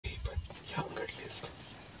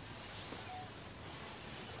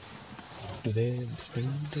Do they spend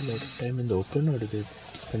a lot of time in the open or do they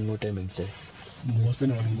spend more time inside? Most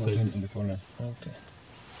inside in the corner. Okay.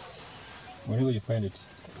 Whenever you find it,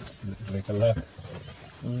 it's like a luck.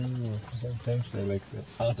 Sometimes they're like the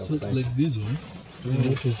art of sight. Like this one, you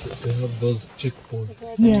notice they have those checkpoints.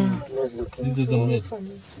 Yeah. This is a myth.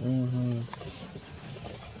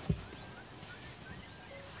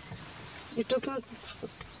 You took a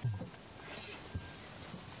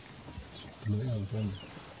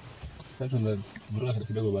That's on the brush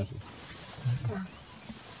kidogo basi.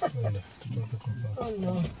 oh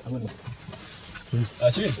no.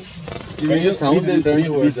 Ashwin, Giving you sound and turn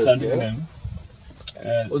towards us, something.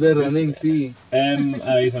 yeah? Oh, they're running, see.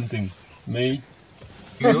 M-I something. May.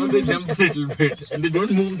 You know, they jump a little bit and they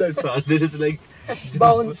don't move that fast. They just like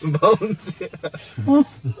Bounce. bounce.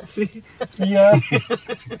 Yeah.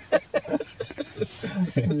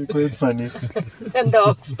 Quite funny. And the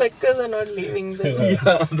oxpeckers are not leaving them.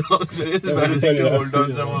 Yeah, the oxygen is managing to hold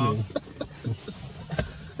on somehow.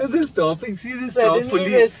 And they're stopping. See, they stop Suddenly fully.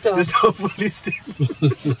 they stop. They stop fully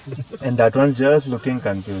still. And that one just looking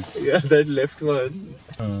confused. Yeah, that left one.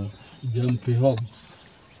 Jumpy hogs.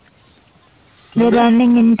 They're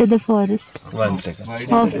running into the forest. 1 second. Why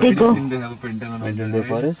Off they go. think they have a pentagon on Into the the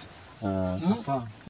forest?